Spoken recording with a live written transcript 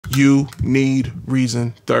you need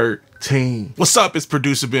Reason 13. What's up? It's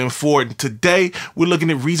ProducerBenFord, and today we're looking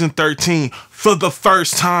at Reason 13 for the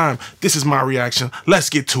first time. This is my reaction. Let's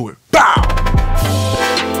get to it. Bow!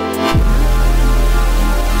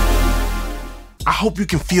 I hope you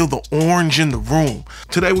can feel the orange in the room.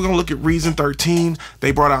 Today we're gonna look at Reason 13.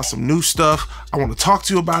 They brought out some new stuff. I wanna talk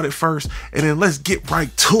to you about it first, and then let's get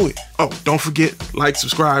right to it. Oh, don't forget, like,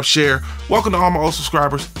 subscribe, share. Welcome to all my old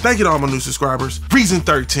subscribers. Thank you to all my new subscribers. Reason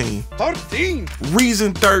 13.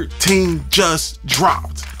 Reason 13 just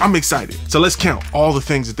dropped. I'm excited. So let's count all the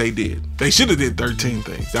things that they did. They should have did 13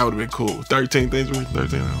 things. That would have been cool. 13 things,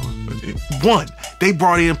 13 hours. 1, they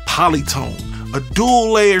brought in polytone, a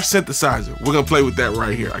dual layer synthesizer. We're gonna play with that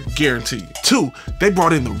right here, I guarantee you. 2, they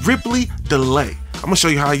brought in the Ripley delay. I'm gonna show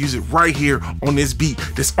you how I use it right here on this beat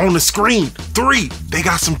that's on the screen. 3, they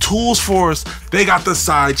got some tools for us. They got the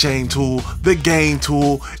sidechain tool, the gain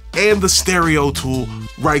tool, and the stereo tool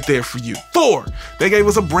right there for you. 4, they gave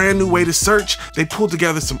us a brand new way to search. They pulled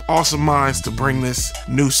together some awesome minds to bring this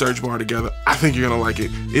new search bar together. I think you're gonna like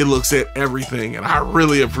it. It looks at everything, and I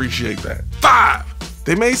really appreciate that. 5,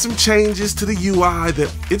 they made some changes to the UI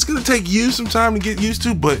that it's gonna take you some time to get used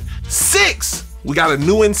to, but 6, we got a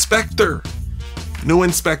new inspector. New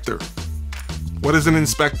inspector. What is an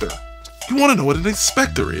inspector? You wanna know what an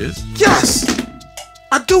inspector is? Yes!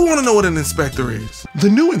 I do wanna know what an inspector is. The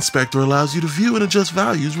new inspector allows you to view and adjust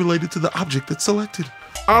values related to the object that's selected.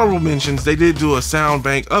 Honorable mentions, they did do a sound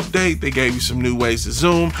bank update. They gave you some new ways to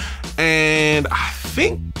zoom, and I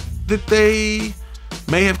think that they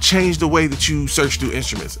may have changed the way that you search through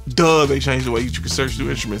instruments. Duh, they changed the way that you can search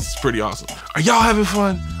through instruments. It's pretty awesome. Are y'all having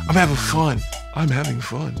fun? I'm having fun. I'm having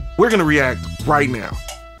fun. We're gonna react right now.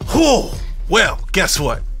 Whew. Well, guess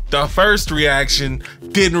what? The first reaction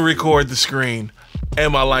didn't record the screen,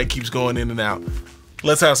 and my light keeps going in and out.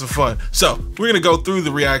 Let's have some fun. So, we're gonna go through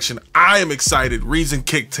the reaction. I am excited. Reason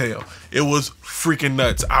Kicktail. It was freaking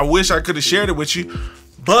nuts. I wish I could have shared it with you,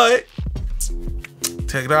 but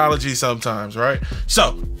technology sometimes, right?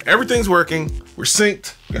 So everything's working. We're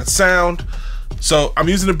synced. We got sound. So I'm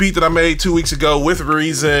using a beat that I made 2 weeks ago with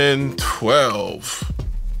Reason 12,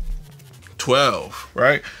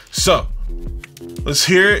 right? So let's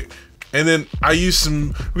hear it. And then we're gonna use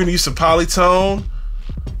some polytone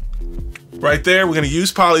right there. We're gonna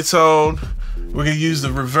use polytone. We're gonna use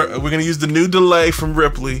the new delay from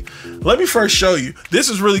Ripley. Let me first show you. This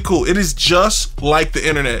is really cool. It is just like the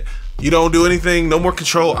internet. You don't do anything, no more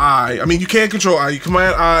control I. I mean, you can control I, you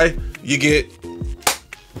command I, you get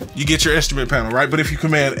your instrument panel, right? But if you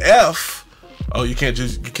command F, oh, you can't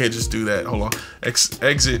just do that. Hold on,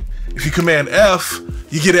 exit. If you command F,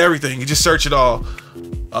 you get everything. You just search it all.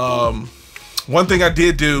 One thing I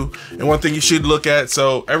did do, and one thing you should look at,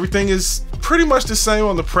 so everything is pretty much the same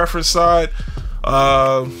on the preference side.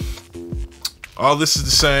 All this is the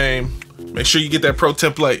same. Make sure you get that pro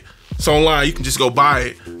template. It's online, you can just go buy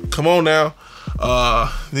it. Come on now.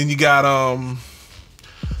 Then you got,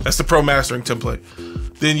 that's the pro mastering template.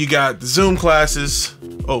 Then you got the Zoom classes.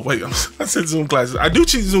 Oh wait, I said Zoom classes. I do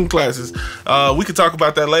choose Zoom classes. We could talk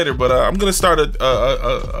about that later, but I'm gonna start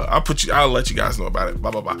I'll let you guys know about it,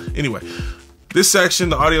 blah, blah, blah. Anyway, this section,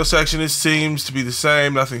 the audio section, it seems to be the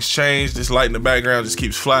same. Nothing's changed. This light in the background just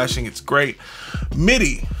keeps flashing. It's great.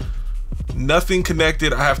 MIDI. Nothing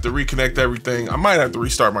connected. I have to reconnect everything. I might have to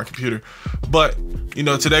restart my computer, but you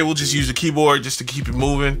know, today we'll just use the keyboard just to keep it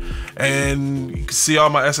moving. And you can see all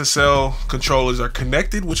my SSL controllers are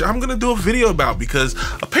connected, which I'm gonna do a video about because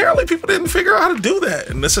apparently people didn't figure out how to do that.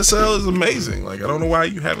 And SSL is amazing. Like, I don't know why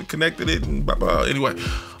you haven't connected it and blah, blah. Anyway,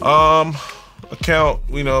 account,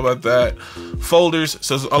 we know about that. Folders.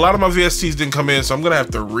 So a lot of my VSTs didn't come in, so I'm gonna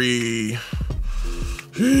have to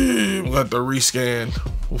rescan.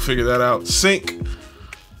 We'll figure that out. Sync,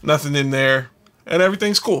 nothing in there, and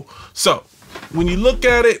everything's cool. So when you look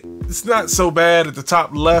at it, it's not so bad. At the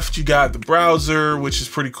top left, you got the browser, which is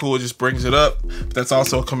pretty cool. It just brings it up. But that's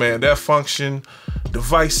also a Command F function.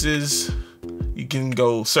 Devices, you can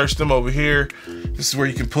go search them over here. This is where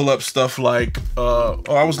you can pull up stuff like, oh,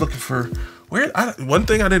 I was looking for, one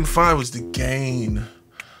thing I didn't find was the gain.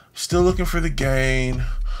 Still looking for the gain.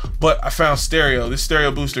 But I found stereo. This stereo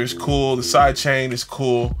booster is cool. The side chain is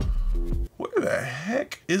cool. Where the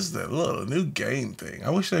heck is that little new gain thing? I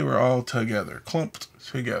wish they were all together, clumped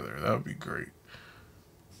together. That would be great.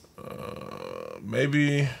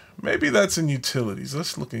 Maybe that's in utilities.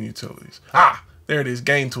 Let's look in utilities. Ah, there it is,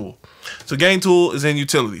 gain tool. So gain tool is in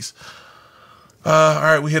utilities. All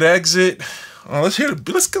right, we hit exit. Let's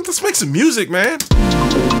make some music, man.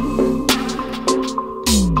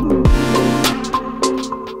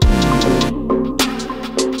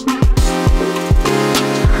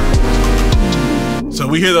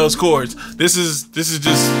 we hear those chords. This is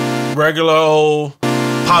just regular old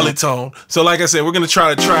polytone. So like I said, we're gonna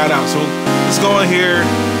try it out. So let's go in here.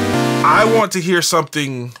 I want to hear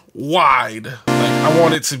something wide. Like I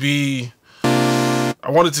want it to be.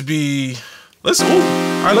 All right,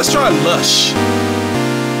 let's try Lush.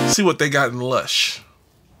 See what they got in Lush.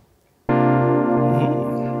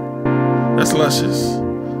 Ooh, that's luscious.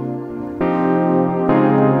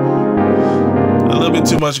 A little bit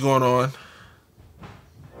too much going on.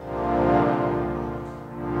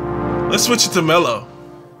 Let's switch it to mellow.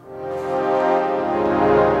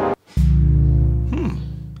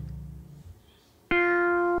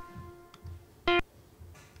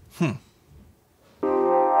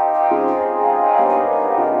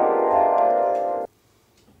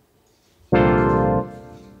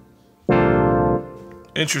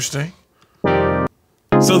 Interesting.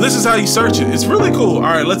 So this is how you search it. It's really cool. All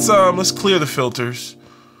right, let's clear the filters.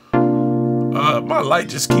 My light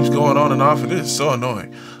just keeps going on and off. It is so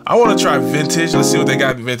annoying. I want to try vintage. Let's see what they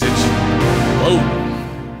got in vintage. Whoa,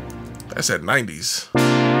 that's at 90s.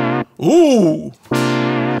 Ooh.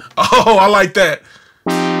 Oh, I like that.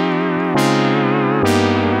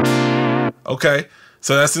 Okay,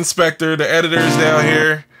 so that's Inspector. The editor is down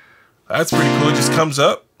here. That's pretty cool. It just comes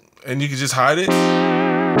up and you can just hide it.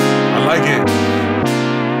 I like it.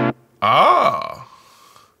 Ah.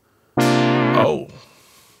 Oh.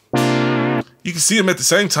 You can see them at the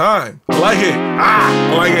same time. I like it.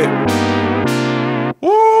 Ah, I like it.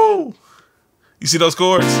 Woo. You see those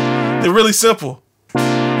chords? They're really simple.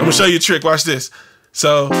 I'm gonna show you a trick. Watch this.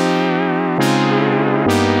 So when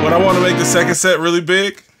I want to make the second set really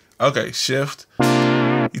big, okay, shift.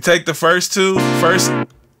 You take the first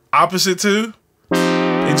opposite two,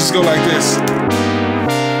 and just go like this.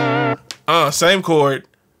 Same chord.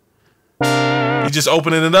 You just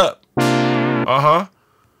opening it up.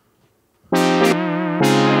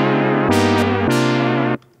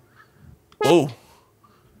 Oh.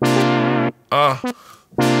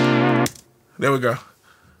 There we go.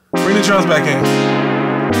 Bring the drums back in.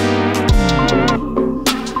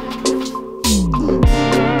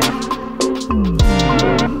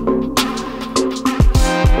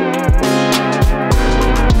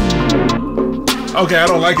 Okay, I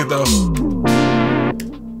don't like it though.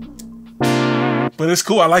 But it's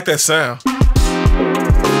cool. I like that sound.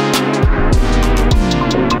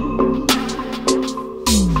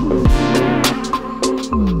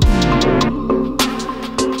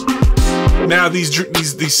 Now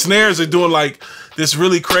these snares are doing like this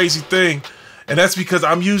really crazy thing, and that's because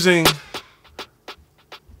I'm using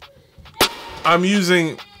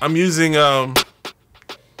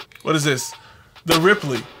what is this? The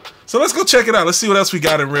Ripley. So let's go check it out. Let's see what else we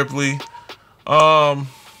got in Ripley.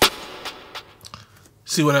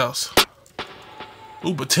 See what else.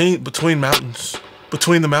 Ooh, between mountains.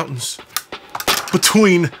 Between the mountains.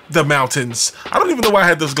 Between the mountains. I don't even know why I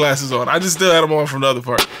had those glasses on. I just still had them on from the other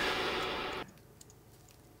part.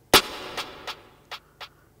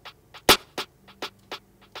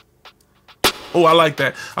 Oh, I like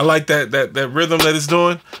that. I like that rhythm that it's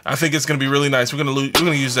doing. I think it's gonna be really nice. We're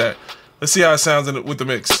gonna use that. Let's see how it sounds with the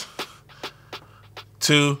mix.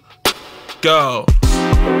 2, go.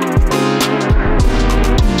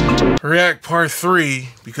 React part 3,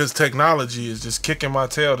 because technology is just kicking my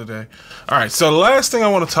tail today. All right, so the last thing I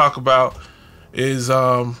want to talk about is,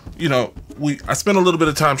 you know, I spent a little bit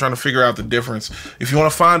of time trying to figure out the difference. If you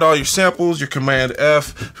want to find all your samples, your Command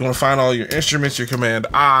F. If you want to find all your instruments, your Command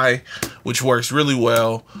I, which works really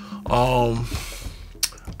well. I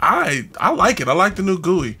like it. I like the new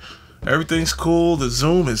GUI. Everything's cool. The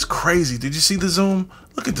zoom is crazy. Did you see the zoom?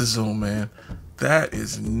 Look at the zoom, man. That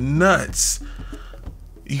is nuts.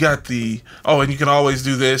 You got the, oh, and you can always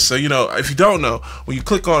do this. So, you know, if you don't know, when you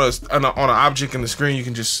click on an object in the screen, you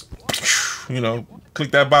can just, you know, click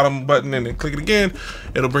that bottom button and then click it again.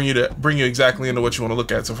 It'll bring you exactly into what you want to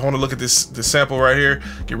look at. So if I want to look at this sample right here,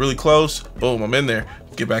 get really close, boom, I'm in there.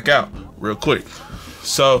 Get back out real quick.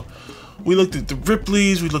 So we looked at the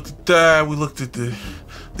Ripleys, we looked at that, we looked at the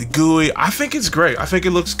GUI. I think it's great. I think it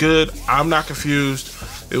looks good. I'm not confused.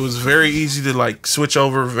 It was very easy to like switch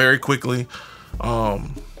over very quickly.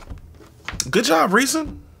 Good job,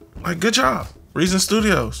 Reason. Like, good job, Reason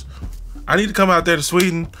Studios. I need to come out there to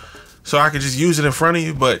Sweden so I can just use it in front of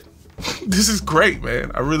you, but this is great, man.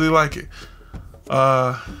 I really like it.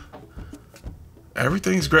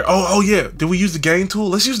 Everything's great. Oh yeah. Did we use the gain tool?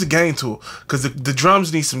 Let's use the gain tool because the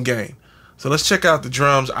drums need some gain. So let's check out the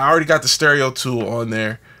drums. I already got the stereo tool on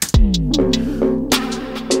there.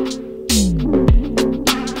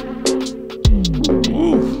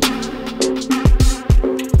 Ooh.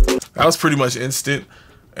 That was pretty much instant.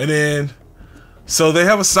 And then So they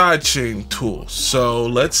have a sidechain tool. So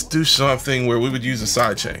let's do something where we would use a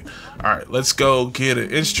sidechain. All right, let's go get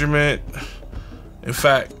an instrument. In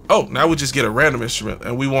fact, oh, now we just get a random instrument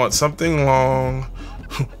and we want something long.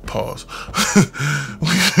 Pause.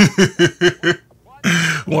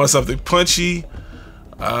 We want something punchy,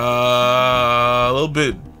 a little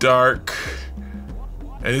bit dark.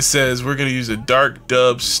 And it says we're gonna use a dark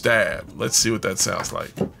dub stab. Let's see what that sounds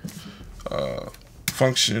like.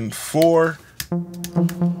 Function 4.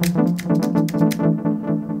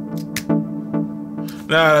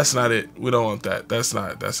 Nah, that's not it. We don't want that. That's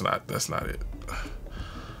not it.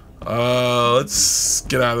 Let's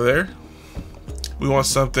get out of there. We want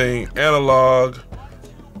something analog.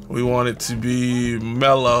 We want it to be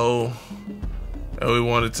mellow. And we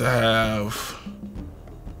want it to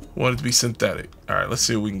be synthetic. All right, let's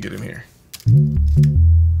see what we can get in here.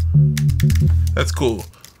 That's cool.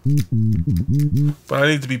 But I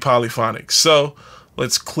need to be polyphonic. So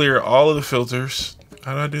let's clear all of the filters.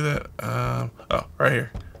 How do I do that? Oh, right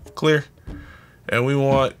here. Clear. And we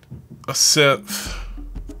want a synth.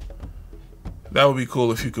 That would be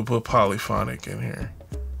cool if you could put polyphonic in here.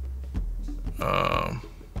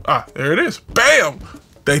 There it is. Bam!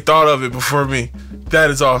 They thought of it before me. That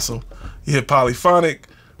is awesome. You hit polyphonic.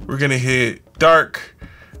 We're gonna hit dark.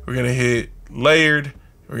 We're gonna hit layered.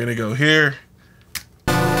 We're gonna go here.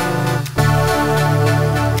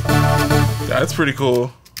 That's pretty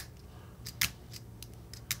cool.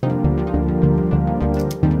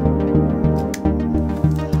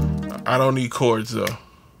 I don't need chords though.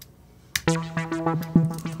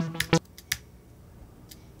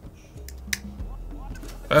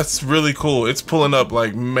 That's really cool. It's pulling up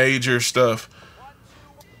like major stuff.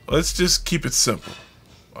 Let's just keep it simple.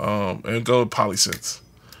 And go with polysynths.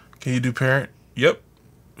 Can you do parent? Yep.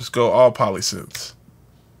 Let's go all polysynths.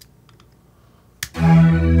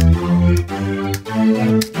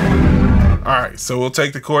 Alright, so we'll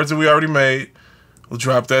take the chords that we already made. We'll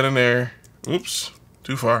drop that in there. Oops,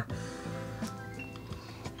 too far.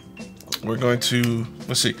 We're going to,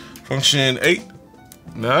 let's see, function 8.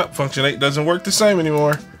 Nah, function 8 doesn't work the same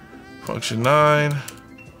anymore. Function 9.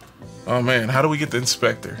 Oh man, how do we get the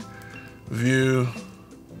inspector? View,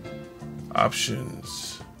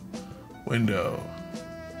 options, window.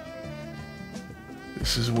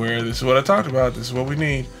 This is what I talked about. This is what we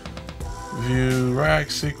need. View rack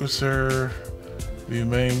sequencer, view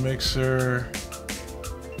main mixer,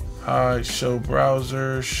 hide, show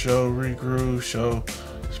browser, show regroup, show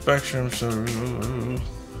spectrum, show.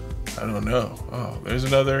 I don't know. Oh, there's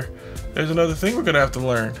another thing we're gonna have to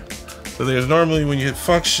learn. So there's normally when you hit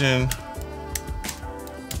function,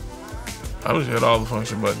 I just hit all the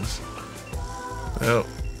function buttons. Nope,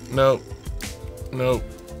 nope, nope,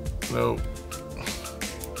 nope,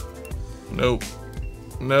 nope,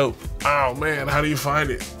 nope. Oh man, how do you find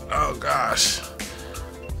it? Oh gosh.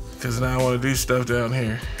 Because now I want to do stuff down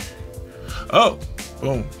here. Oh,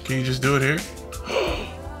 boom. Can you just do it here?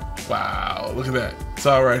 Wow, look at that. It's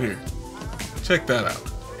all right here. Check that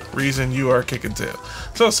out. Reason you are kicking tail.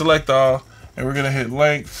 So select all, and we're gonna hit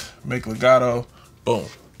length, make legato, boom,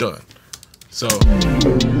 done. So,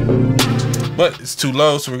 but it's too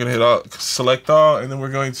low, so we're gonna hit all, select all, and then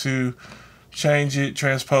we're going to change it,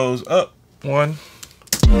 transpose up 1.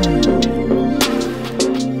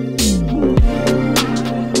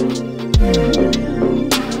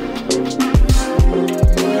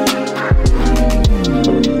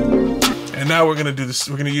 And now we're gonna do this.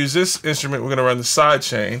 We're gonna use this instrument. We're gonna run the side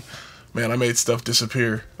chain. Man, I made stuff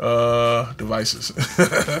disappear. Devices.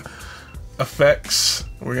 Effects.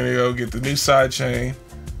 We're gonna go get the new side chain.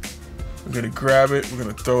 We're gonna grab it. We're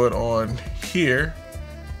gonna throw it on here.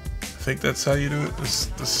 I think that's how you do it. Let's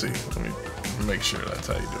see. Let me make sure that's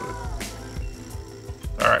how you do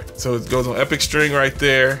it. All right. So it goes on Epic String right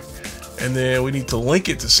there, and then we need to link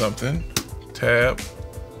it to something. Tab.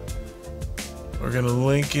 We're gonna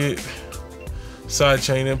link it.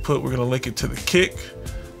 Sidechain input. We're gonna link it to the kick.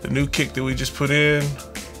 The new kick that we just put in,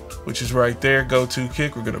 which is right there, go to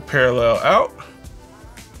kick. We're gonna parallel out.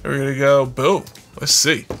 We're gonna go, boom. Let's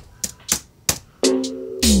see.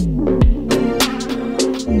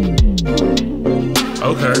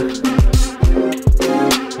 Okay.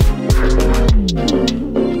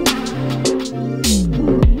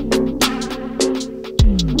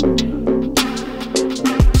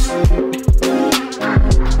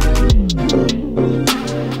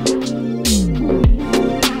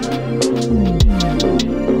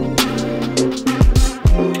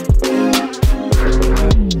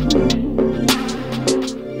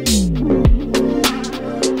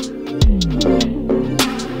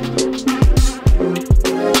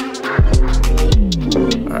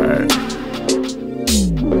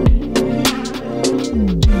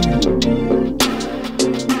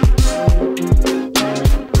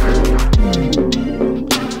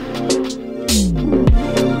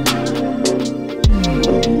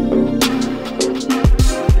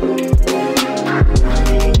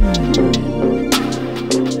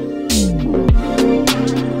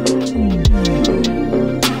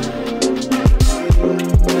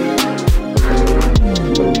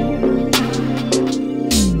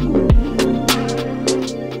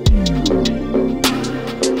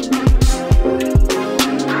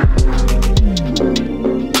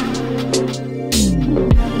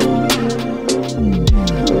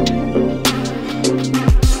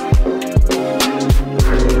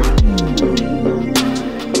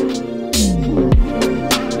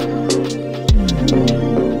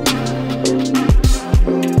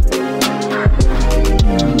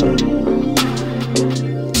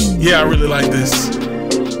 like this.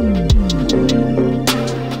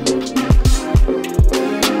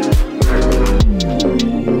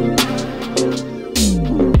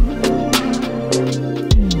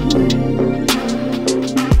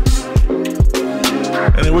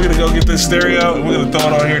 And then we're gonna go get this stereo and we're gonna throw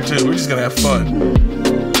it on here too. We're just gonna have fun.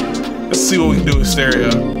 Let's see what we can do with stereo.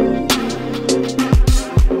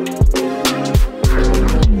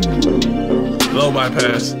 Low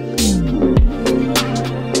bypass.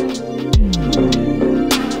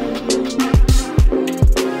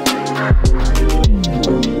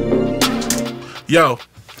 Yo,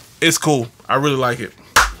 it's cool. I really like it.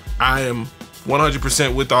 I am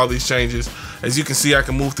 100% with all these changes. As you can see, I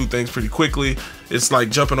can move through things pretty quickly. It's like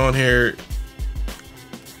jumping on here.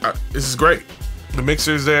 This is great. The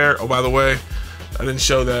mixer is there. Oh, by the way, I didn't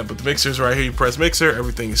show that, but the mixer is right here. You press mixer,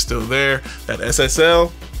 everything is still there. That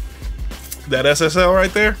SSL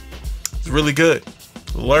right there is really good.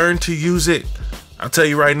 Learn to use it. I'll tell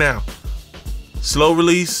you right now. Slow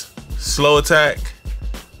release, slow attack,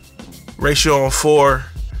 ratio on 4,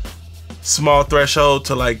 small threshold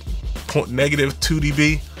to like -2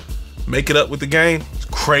 dB. Make it up with the game.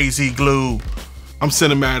 Crazy glue. I'm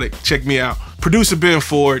cinematic. Check me out.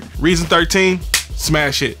 ProducerBenFord, Reason 13,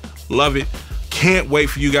 smash it. Love it. Can't wait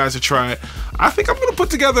for you guys to try it. I think I'm gonna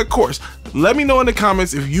put together a course. Let me know in the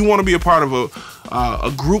comments if you want to be a part of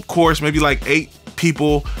a group course, maybe like 8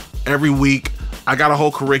 people every week. I got a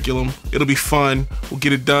whole curriculum. It'll be fun. We'll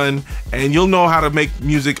get it done, and you'll know how to make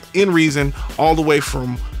music in Reason all the way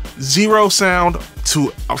from 0 sound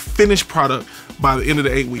to a finished product by the end of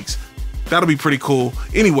the 8 weeks. That'll be pretty cool.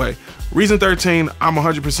 Anyway, Reason 13, I'm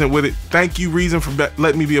 100% with it. Thank you, Reason, for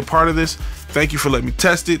letting me be a part of this. Thank you for letting me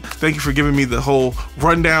test it. Thank you for giving me the whole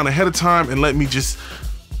rundown ahead of time and let me just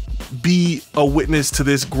be a witness to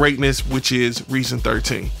this greatness, which is Reason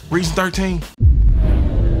 13. Reason 13.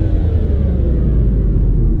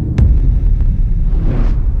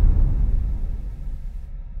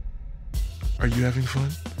 Are you having fun?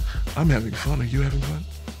 I'm having fun. Are you having fun?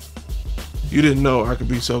 You didn't know I could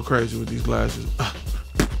be so crazy with these glasses.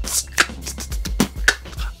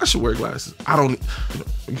 I should wear glasses. I don't,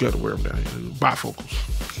 you gotta wear them down here. Bifocals.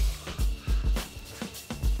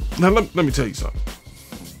 Now, let me tell you something.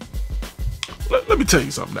 Let me tell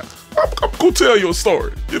you something now. I'm gonna tell you a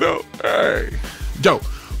story, you know? Hey. Yo,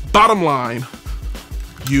 bottom line,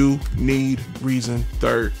 you need Reason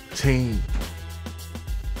 13.